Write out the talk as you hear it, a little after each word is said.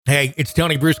Hey, it's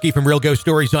Tony Bruschi from Real Ghost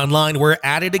Stories Online. We're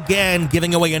at it again,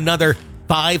 giving away another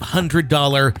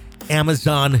 $500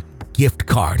 Amazon gift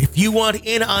card. If you want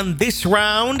in on this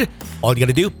round, all you got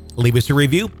to do, leave us a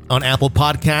review on Apple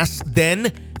Podcasts,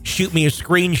 then shoot me a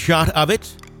screenshot of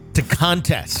it to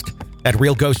contest at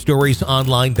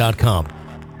realghoststoriesonline.com.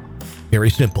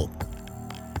 Very simple.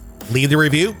 Leave the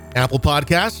review, Apple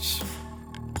Podcasts,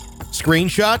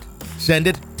 screenshot, send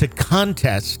it to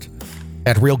contest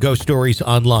at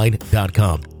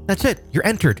realghoststoriesonline.com. That's it. You're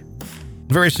entered.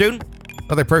 Very soon,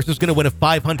 another person's going to win a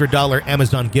 $500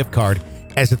 Amazon gift card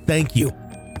as a thank you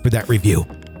for that review.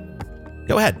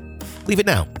 Go ahead. Leave it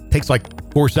now. Takes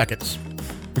like 4 seconds.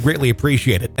 We greatly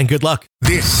appreciate it. And good luck.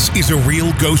 This is a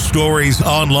Real Ghost Stories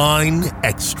Online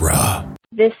Extra.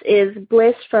 This is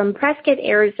Bliss from Prescott,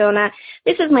 Arizona.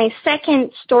 This is my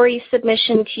second story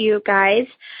submission to you guys.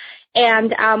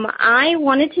 And I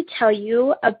wanted to tell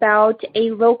you about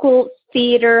a local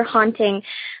theater haunting.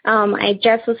 I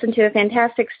just listened to a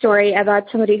fantastic story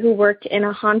about somebody who worked in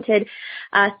a haunted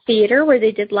theater where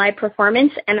they did live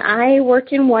performance, and I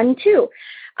worked in one too.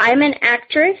 I'm an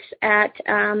actress at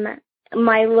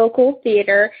my local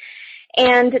theater,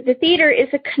 and the theater is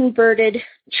a converted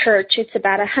church. It's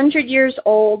about 100 years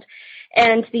old.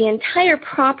 And the entire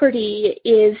property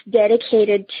is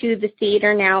dedicated to the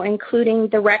theater now, including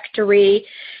the rectory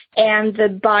and the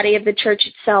body of the church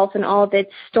itself and all of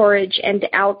its storage and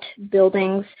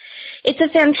outbuildings. It's a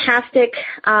fantastic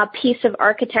piece of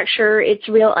architecture. It's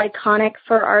real iconic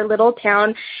for our little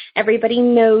town. Everybody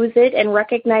knows it and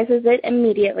recognizes it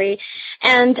immediately.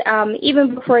 And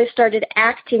even before I started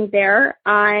acting there,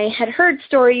 I had heard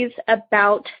stories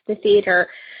about the theater.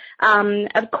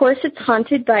 Of course, it's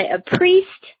haunted by a priest,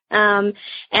 and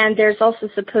there's also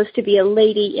supposed to be a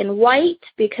lady in white,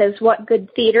 because what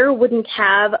good theater wouldn't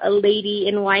have a lady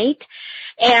in white?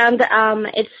 And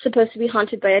it's supposed to be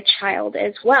haunted by a child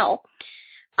as well.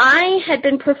 I had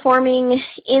been performing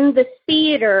in the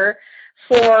theater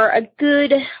for a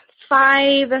good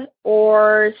 5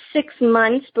 or 6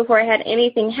 months before I had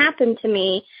anything happen to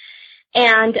me.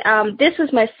 And this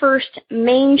was my first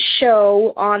main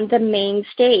show on the main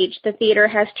stage. The theater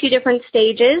has 2 different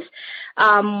stages,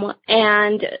 and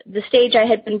the stage I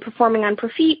had been performing on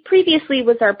previously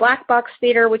was our Black Box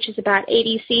Theater, which is about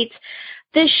 80 seats.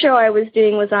 This show I was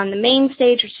doing was on the main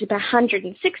stage, which is about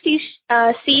 160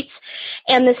 seats,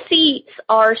 and the seats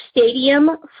are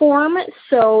stadium form,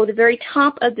 so the very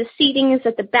top of the seating is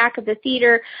at the back of the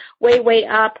theater, way, way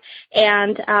up,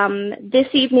 and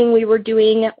this evening we were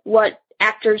doing what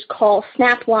actors call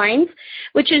snap lines,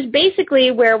 which is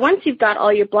basically where once you've got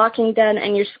all your blocking done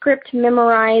and your script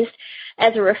memorized,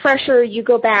 as a refresher, you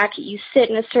go back, you sit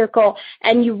in a circle,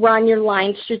 and you run your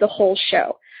lines through the whole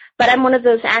show. But I'm one of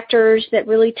those actors that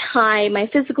really tie my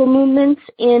physical movements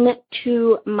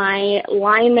into my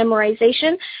line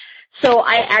memorization. So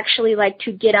I actually like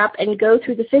to get up and go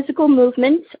through the physical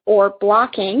movements, or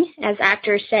blocking, as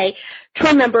actors say, to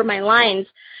remember my lines.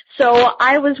 So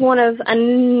I was one of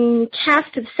a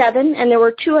cast of 7, and there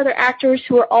were 2 other actors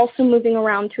who were also moving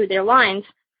around through their lines.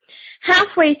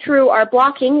 Halfway through our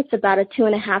blocking, it's about a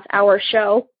 2.5-hour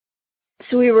show,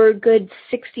 so we were a good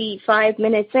 65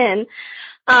 minutes in,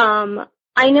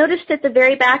 I noticed at the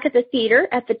very back of the theater,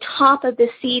 at the top of the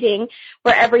seating,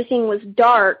 where everything was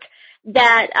dark,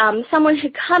 that someone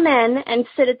had come in and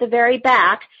sit at the very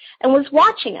back and was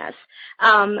watching us.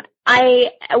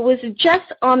 I was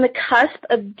just on the cusp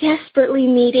of desperately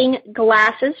needing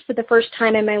glasses for the first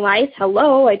time in my life.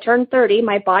 Hello, I turned 30.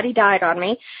 My body died on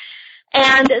me.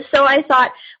 And so I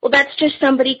thought, well, that's just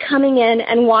somebody coming in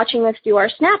and watching us do our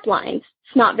snap lines.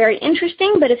 It's not very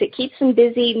interesting, but if it keeps them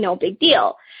busy, no big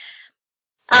deal.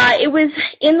 It was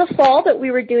in the fall that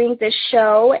we were doing this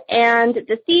show, and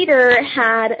the theater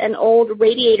had an old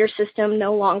radiator system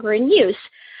no longer in use.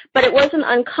 But it wasn't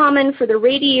uncommon for the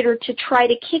radiator to try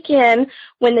to kick in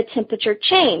when the temperature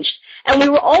changed. And we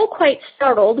were all quite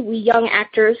startled, we young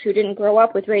actors who didn't grow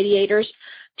up with radiators,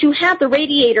 to have the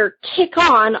radiator kick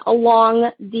on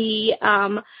along the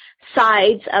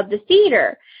sides of the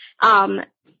theater.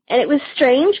 And it was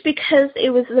strange because it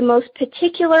was the most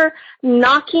particular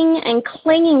knocking and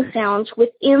clanging sounds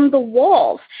within the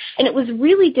walls, and it was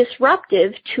really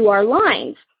disruptive to our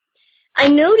lines. I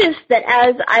noticed that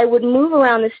as I would move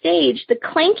around the stage, the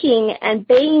clanking and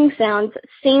banging sounds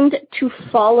seemed to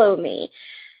follow me.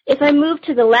 If I moved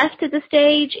to the left of the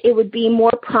stage, it would be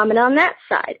more prominent on that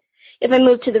side. If I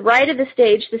moved to the right of the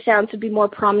stage, the sounds would be more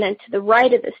prominent to the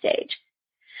right of the stage.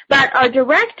 But our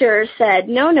director said,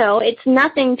 no, it's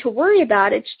nothing to worry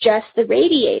about. It's just the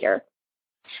radiator.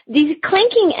 These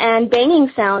clanking and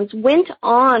banging sounds went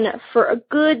on for a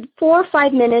good 4 or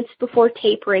 5 minutes before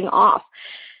tapering off.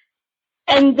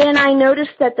 And then I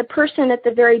noticed that the person at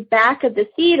the very back of the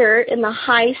theater in the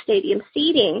high stadium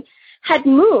seating had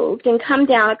moved and come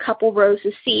down a couple rows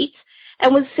of seats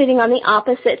and was sitting on the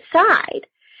opposite side.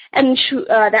 And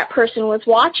that person was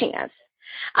watching us.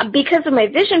 Because of my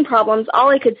vision problems, all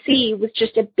I could see was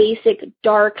just a basic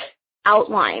dark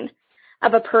outline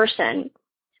of a person.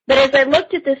 But as I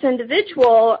looked at this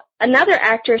individual, another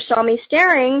actor saw me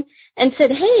staring and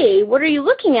said, "Hey, what are you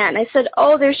looking at?" And I said,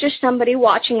 "Oh, there's just somebody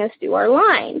watching us do our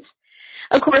lines."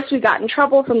 Of course, we got in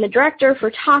trouble from the director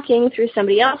for talking through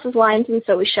somebody else's lines, and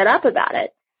so we shut up about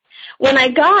it. When I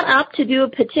got up to do a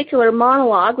particular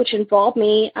monologue, which involved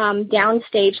me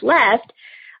downstage left,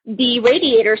 the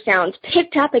radiator sounds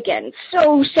picked up again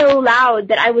so loud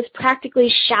that I was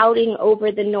practically shouting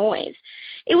over the noise.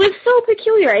 It was so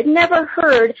peculiar. I'd never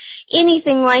heard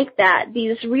anything like that,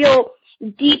 these real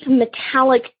deep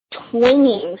metallic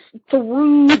twangings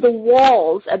through the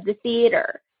walls of the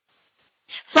theater.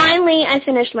 Finally, I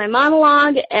finished my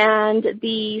monologue, and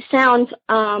the sounds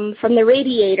from the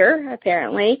radiator,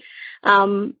 apparently,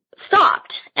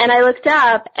 stopped. And I looked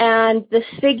up, and the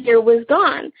figure was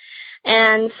gone.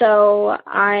 And so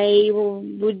I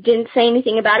didn't say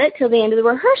anything about it till the end of the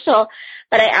rehearsal.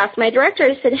 But I asked my director,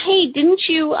 I said, "Hey, didn't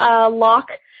you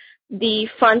lock the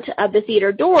front of the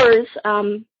theater doors,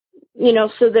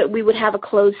 so that we would have a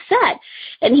closed set?"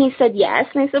 And he said, "Yes."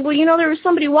 And I said, "Well, there was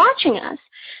somebody watching us."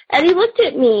 And he looked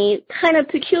at me kind of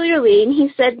peculiarly, and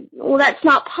he said, "Well, that's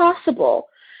not possible.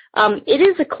 It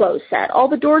is a closed set. All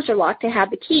the doors are locked. I have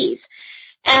the keys."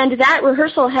 And that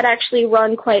rehearsal had actually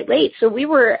run quite late, so we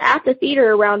were at the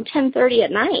theater around 10:30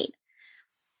 at night.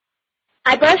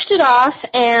 I brushed it off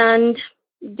and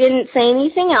didn't say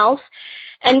anything else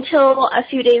until a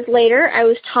few days later. I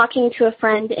was talking to a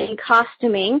friend in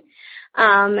costuming,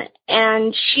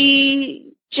 and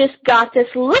she just got this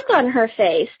look on her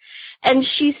face, and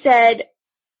she said,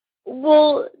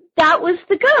 "Well, that was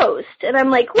the ghost." And I'm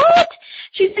like, "What?"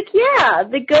 She's like, "Yeah,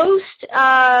 the ghost,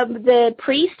 the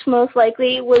priest most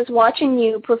likely was watching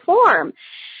you perform."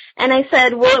 And I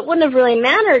said, "Well, it wouldn't have really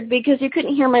mattered because you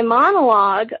couldn't hear my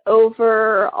monologue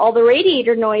over all the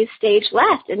radiator noise stage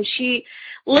left." And she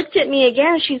looked at me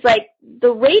again. She's like,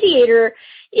 "The radiator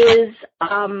is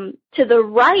to the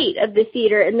right of the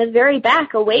theater in the very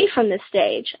back away from the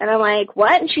stage." And I'm like,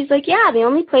 "What?" And she's like, "Yeah, the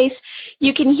only place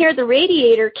you can hear the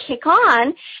radiator kick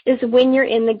on is when you're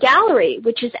in the gallery,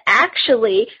 which is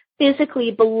actually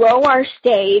physically below our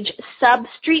stage,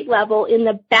 sub-street level in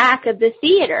the back of the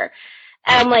theater."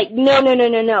 And I'm like, no.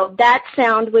 That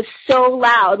sound was so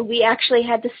loud, we actually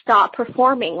had to stop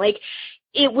performing. Like,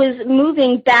 it was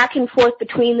moving back and forth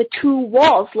between the two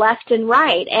walls, left and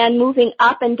right, and moving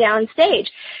up and down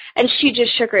stage. And she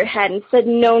just shook her head and said,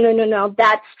 no,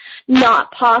 that's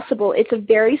not possible. It's a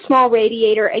very small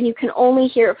radiator, and you can only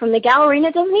hear it from the gallery, and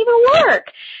it doesn't even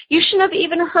work. You shouldn't have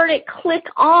even heard it click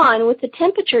on with the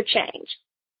temperature change.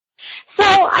 So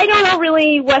I don't know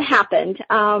really what happened.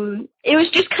 It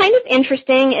was just kind of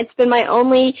interesting. It's been my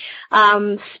only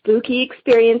spooky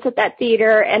experience at that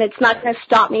theater, and it's not going to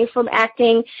stop me from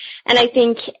acting. And I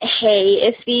think, hey,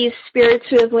 if these spirits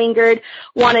who have lingered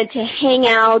wanted to hang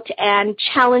out and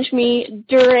challenge me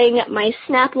during my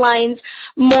snap lines,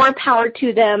 more power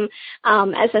to them.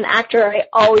 As an actor, I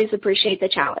always appreciate the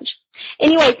challenge.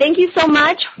 Anyway, thank you so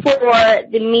much for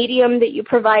the medium that you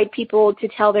provide people to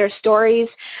tell their stories.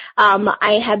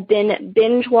 I have been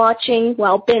binge listening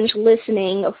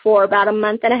for about a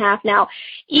month and a half now,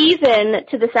 even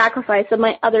to the sacrifice of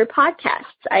my other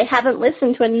podcasts. I haven't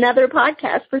listened to another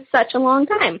podcast for such a long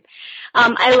time.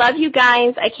 I love you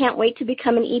guys. I can't wait to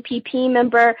become an EPP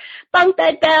member. Bunk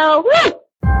that bell. Woo!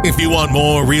 If you want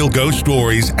more real ghost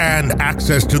stories and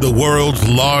access to the world's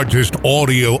largest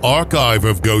audio archive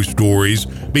of ghost stories,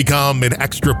 become an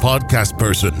extra podcast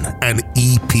person, an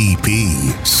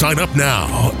EPP. Sign up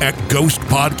now at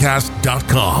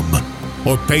ghostpodcast.com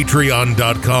or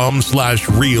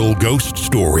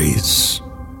patreon.com/realghoststories.